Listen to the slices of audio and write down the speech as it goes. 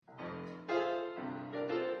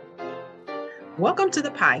Welcome to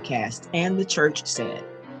the podcast And the Church Said.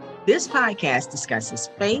 This podcast discusses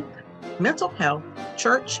faith, mental health,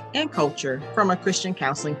 church, and culture from a Christian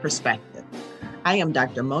counseling perspective. I am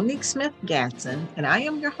Dr. Monique Smith Gatson, and I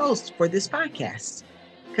am your host for this podcast.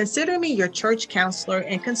 Consider me your church counselor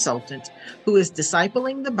and consultant who is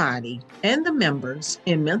discipling the body and the members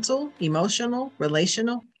in mental, emotional,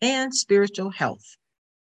 relational, and spiritual health.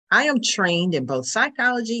 I am trained in both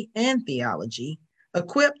psychology and theology,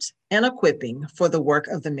 equipped and equipping for the work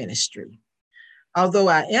of the ministry. Although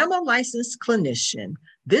I am a licensed clinician,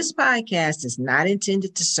 this podcast is not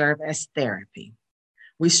intended to serve as therapy.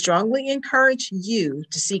 We strongly encourage you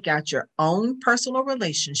to seek out your own personal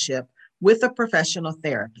relationship with a professional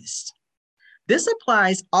therapist. This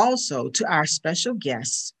applies also to our special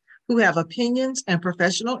guests who have opinions and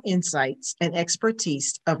professional insights and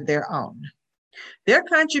expertise of their own. Their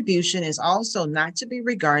contribution is also not to be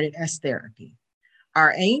regarded as therapy.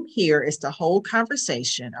 Our aim here is to hold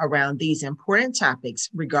conversation around these important topics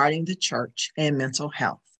regarding the church and mental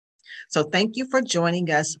health. So thank you for joining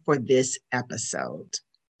us for this episode.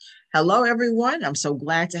 Hello, everyone. I'm so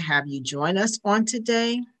glad to have you join us on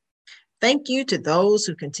today. Thank you to those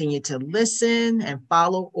who continue to listen and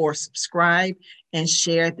follow or subscribe and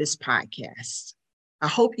share this podcast. I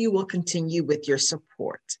hope you will continue with your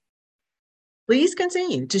support. Please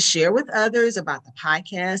continue to share with others about the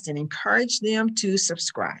podcast and encourage them to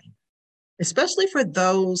subscribe, especially for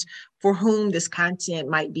those for whom this content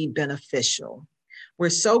might be beneficial. We're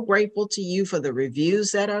so grateful to you for the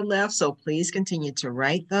reviews that are left, so please continue to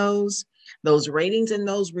write those. Those ratings and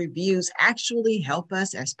those reviews actually help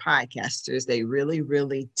us as podcasters. They really,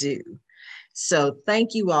 really do. So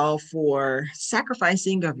thank you all for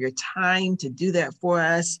sacrificing of your time to do that for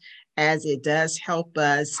us, as it does help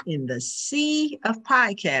us in the sea of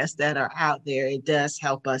podcasts that are out there. It does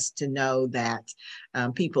help us to know that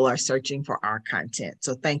people are searching for our content.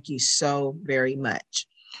 So thank you so very much.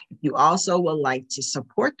 If you also would like to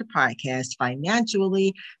support the podcast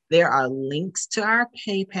financially, there are links to our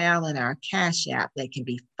PayPal and our Cash App that can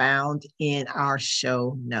be found in our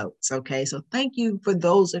show notes. Okay, so thank you for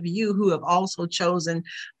those of you who have also chosen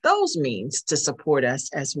those means to support us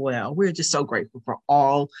as well. We're just so grateful for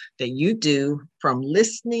all that you do, from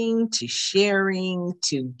listening to sharing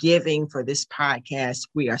to giving for this podcast.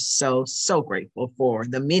 We are so, so grateful for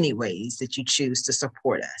the many ways that you choose to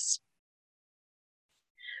support us.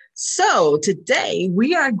 So today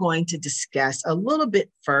we are going to discuss a little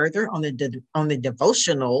bit further on the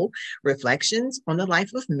devotional reflections on the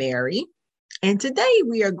life of Mary. And today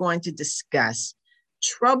we are going to discuss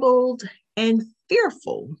troubled and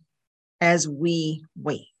fearful as we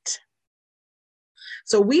wait.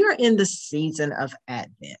 So we are in the season of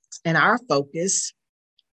Advent, and our focus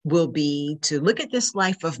will be to look at this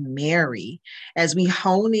life of Mary as we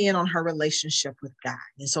hone in on her relationship with God.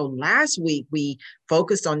 And so last week we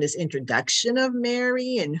focused on this introduction of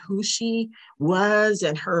Mary and who she was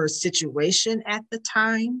and her situation at the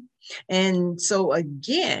time. And so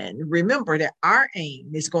again, remember that our aim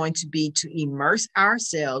is going to be to immerse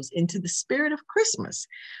ourselves into the spirit of Christmas,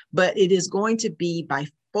 but it is going to be by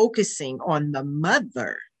focusing on the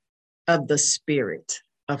mother of the spirit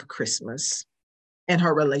of Christmas and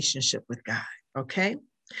her relationship with God, okay?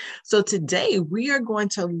 So today we are going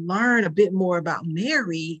to learn a bit more about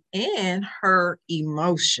Mary and her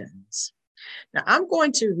emotions. Now I'm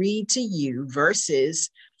going to read to you verses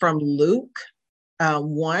from Luke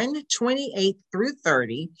 1:28 through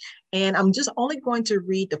 30, and I'm just only going to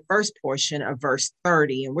read the first portion of verse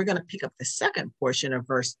 30, and we're going to pick up the second portion of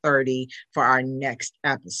verse 30 for our next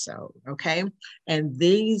episode, okay? And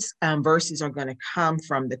these verses are going to come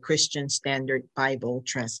from the Christian Standard Bible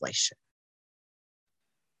Translation.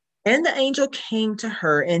 And the angel came to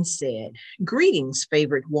her and said, "Greetings,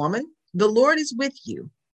 favored woman, the Lord is with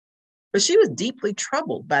you." But she was deeply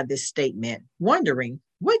troubled by this statement, wondering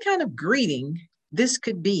what kind of greeting this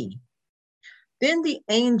could be. Then the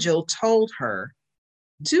angel told her,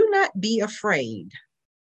 "Do not be afraid."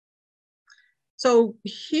 So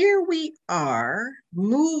here we are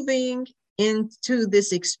moving into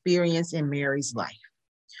this experience in Mary's life.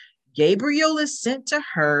 Gabriel is sent to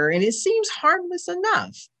her, and it seems harmless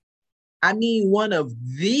enough. I mean, one of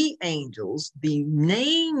the angels, the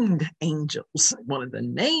named angels, one of the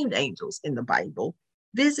named angels in the Bible,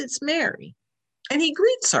 visits Mary, and he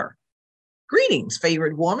greets her. "Greetings,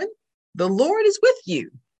 favored woman. The Lord is with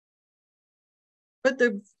you." But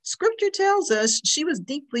the scripture tells us she was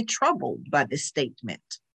deeply troubled by this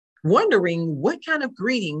statement, wondering what kind of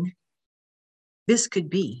greeting this could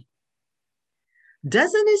be.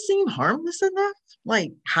 Doesn't it seem harmless enough?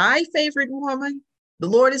 Like, "Hi, favored woman. The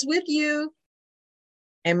Lord is with you."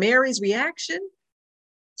 And Mary's reaction,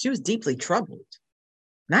 she was deeply troubled.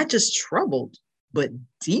 Not just troubled, but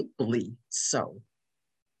deeply so.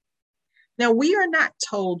 Now, we are not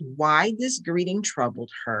told why this greeting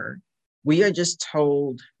troubled her. We are just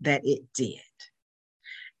told that it did.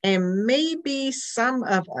 And maybe some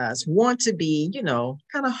of us want to be,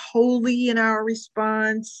 kind of holy in our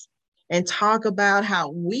response and talk about how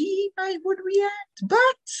we would react. But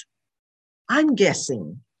I'm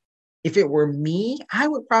guessing if it were me, I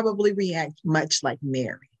would probably react much like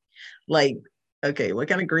Mary. Like, okay, what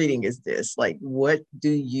kind of greeting is this? Like, what do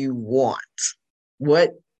you want?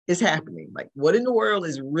 What is happening? Like, what in the world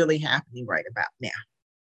is really happening right about now?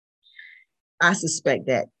 I suspect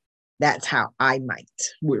that that's how I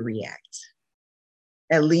would react.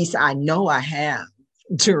 At least I know I have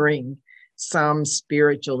during some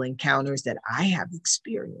spiritual encounters that I have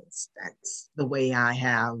experienced. That's the way I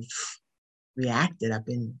have reacted. I've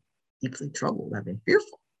been deeply troubled. I've been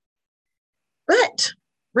fearful. But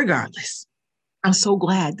regardless, I'm so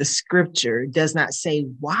glad the scripture does not say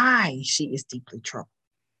why she is deeply troubled.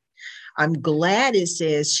 I'm glad it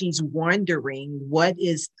says she's wondering what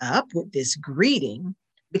is up with this greeting,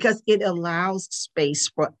 because it allows space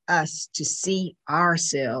for us to see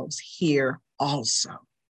ourselves here also.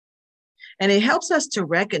 And it helps us to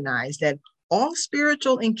recognize that all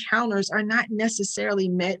spiritual encounters are not necessarily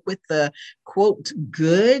met with the, quote,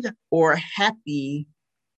 good or happy,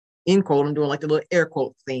 end quote, I'm doing like the little air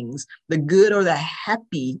quote things, the good or the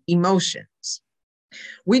happy emotions.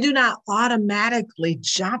 We do not automatically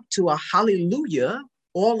jump to a hallelujah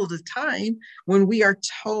all of the time when we are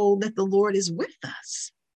told that the Lord is with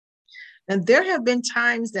us. And there have been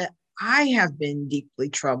times that I have been deeply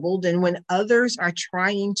troubled, and when others are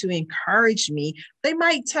trying to encourage me, they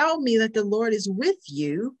might tell me that the Lord is with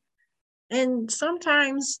you. And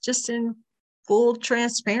sometimes, just in full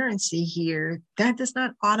transparency here, that does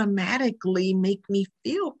not automatically make me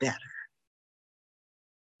feel better.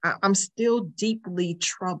 I'm still deeply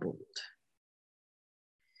troubled.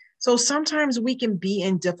 So sometimes we can be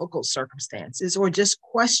in difficult circumstances or just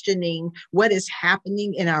questioning what is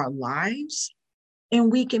happening in our lives,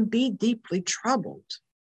 and we can be deeply troubled.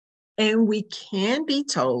 And we can be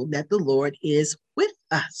told that the Lord is with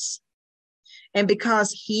us. And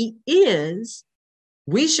because He is,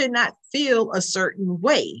 we should not feel a certain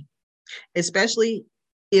way, especially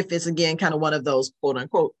if it's, again, kind of one of those quote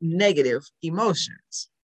unquote negative emotions.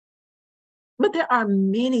 But there are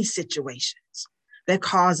many situations that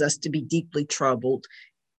cause us to be deeply troubled,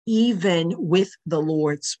 even with the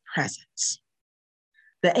Lord's presence.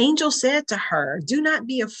 The angel said to her, "Do not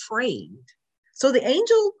be afraid." So the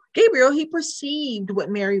angel Gabriel, he perceived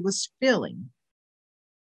what Mary was feeling.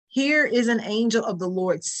 Here is an angel of the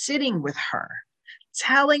Lord sitting with her,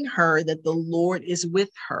 telling her that the Lord is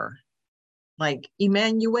with her, like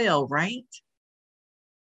Emmanuel, right?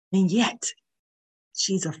 And yet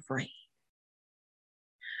she's afraid.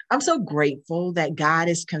 I'm so grateful that God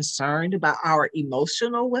is concerned about our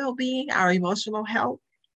emotional well-being, our emotional health,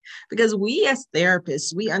 because we as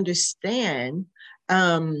therapists, we understand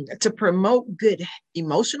to promote good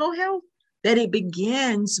emotional health, that it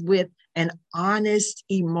begins with an honest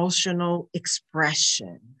emotional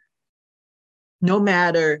expression, no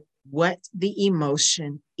matter what the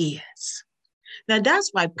emotion is. Now,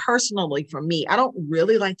 that's why personally for me, I don't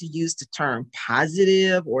really like to use the term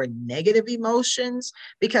positive or negative emotions,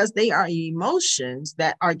 because they are emotions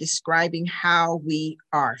that are describing how we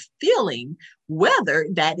are feeling, whether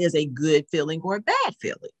that is a good feeling or a bad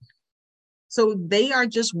feeling. So they are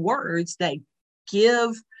just words that give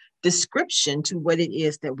description to what it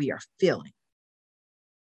is that we are feeling.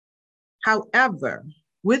 However,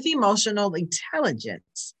 with emotional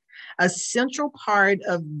intelligence, a central part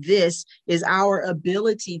of this is our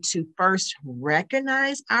ability to first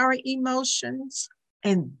recognize our emotions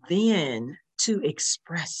and then to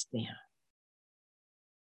express them.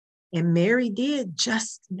 And Mary did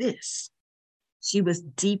just this. She was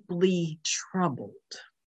deeply troubled.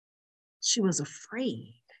 She was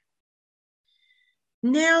afraid.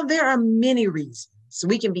 Now, there are many reasons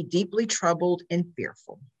we can be deeply troubled and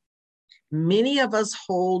fearful. Many of us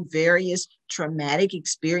hold various traumatic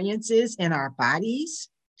experiences in our bodies,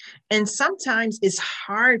 and sometimes it's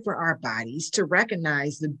hard for our bodies to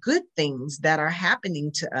recognize the good things that are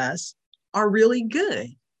happening to us are really good.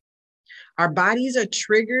 Our bodies are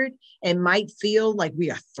triggered and might feel like we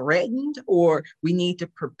are threatened, or we need to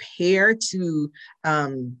prepare to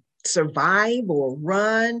survive or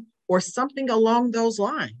run or something along those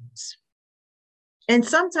lines. And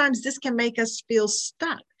sometimes this can make us feel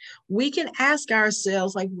stuck We can ask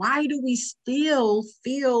ourselves, like, why do we still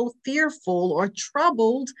feel fearful or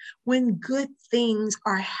troubled when good things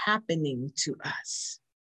are happening to us?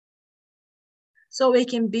 So it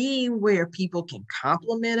can be where people can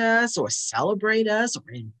compliment us or celebrate us or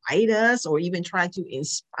invite us or even try to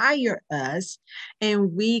inspire us,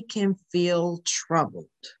 and we can feel troubled.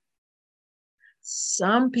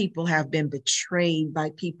 Some people have been betrayed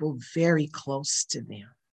by people very close to them.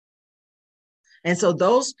 And so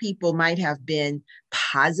those people might have been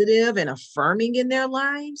positive and affirming in their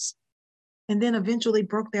lives, and then eventually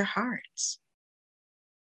broke their hearts.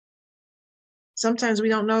 Sometimes we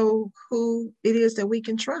don't know who it is that we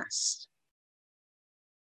can trust.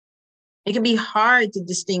 It can be hard to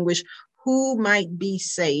distinguish who might be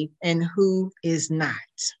safe and who is not.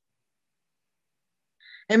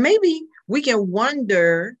 And maybe we can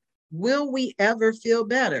wonder, will we ever feel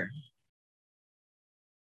better?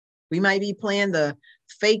 We might be playing the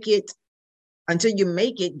fake it until you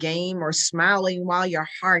make it game or smiling while your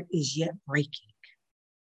heart is yet breaking.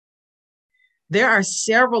 There are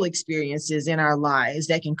several experiences in our lives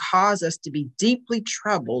that can cause us to be deeply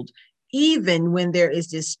troubled, even when there is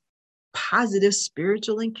this positive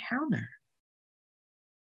spiritual encounter.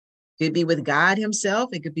 It could be with God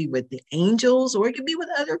himself, it could be with the angels, or it could be with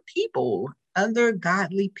other people, other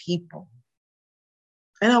godly people.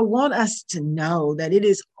 And I want us to know that it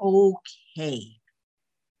is okay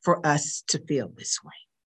for us to feel this way.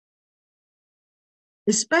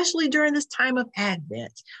 Especially during this time of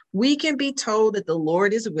Advent, we can be told that the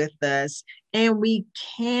Lord is with us, and we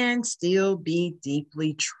can still be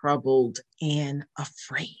deeply troubled and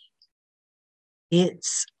afraid.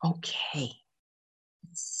 It's okay.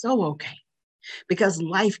 It's so okay, because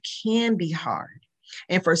life can be hard.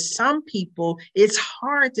 And for some people, it's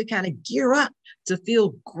hard to kind of gear up to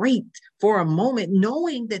feel great for a moment,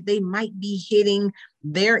 knowing that they might be hitting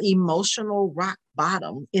their emotional rock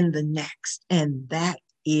bottom in the next. And that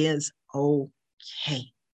is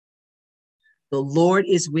okay. The Lord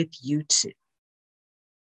is with you too.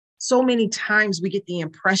 So many times we get the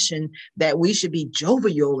impression that we should be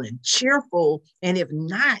jovial and cheerful. And if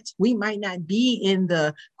not, we might not be in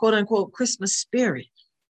the quote unquote Christmas spirit.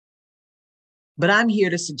 But I'm here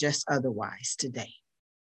to suggest otherwise today.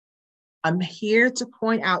 I'm here to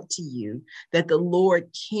point out to you that the Lord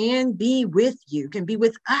can be with you, can be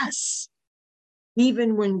with us,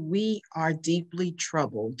 even when we are deeply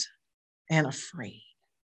troubled and afraid.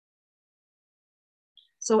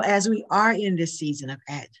 So as we are in this season of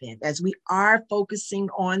Advent, as we are focusing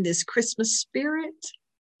on this Christmas spirit,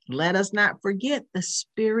 let us not forget the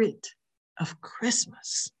spirit of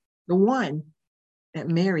Christmas, the one that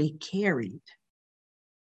Mary carried.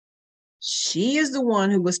 She is the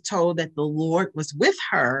one who was told that the Lord was with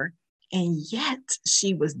her, and yet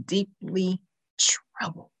she was deeply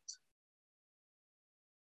troubled.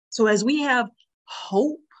 So as we have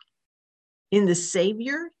hope in the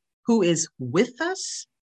Savior who is with us,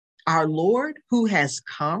 our Lord who has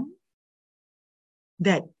come,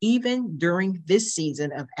 that even during this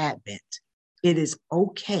season of Advent, it is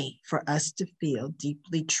okay for us to feel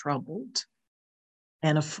deeply troubled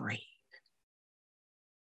and afraid.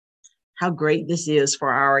 How great this is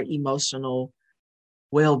for our emotional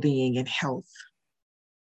well-being and health.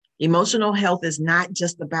 Emotional health is not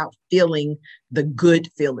just about feeling the good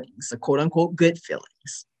feelings, the quote unquote good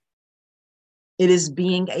feelings. It is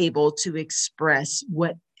being able to express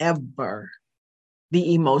whatever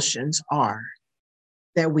the emotions are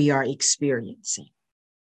that we are experiencing.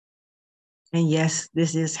 And yes,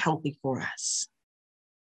 this is healthy for us.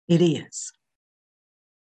 It is.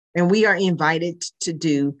 And we are invited to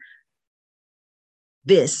do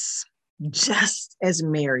this just as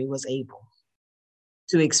Mary was able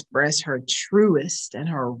to express her truest and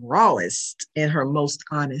her rawest and her most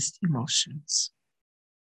honest emotions.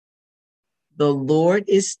 The Lord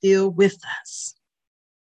is still with us,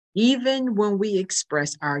 even when we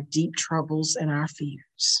express our deep troubles and our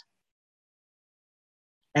fears.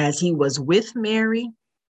 As he was with Mary,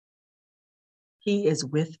 he is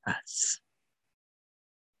with us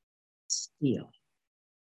still.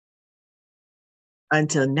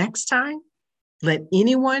 Until next time, let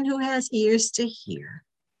anyone who has ears to hear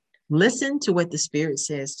listen to what the Spirit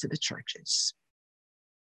says to the churches.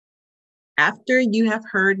 After you have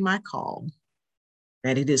heard my call,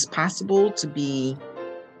 that it is possible to be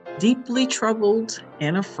deeply troubled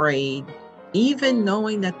and afraid, even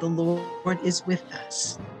knowing that the Lord is with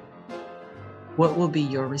us, what will be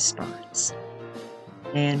your response?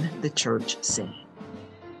 And the church said,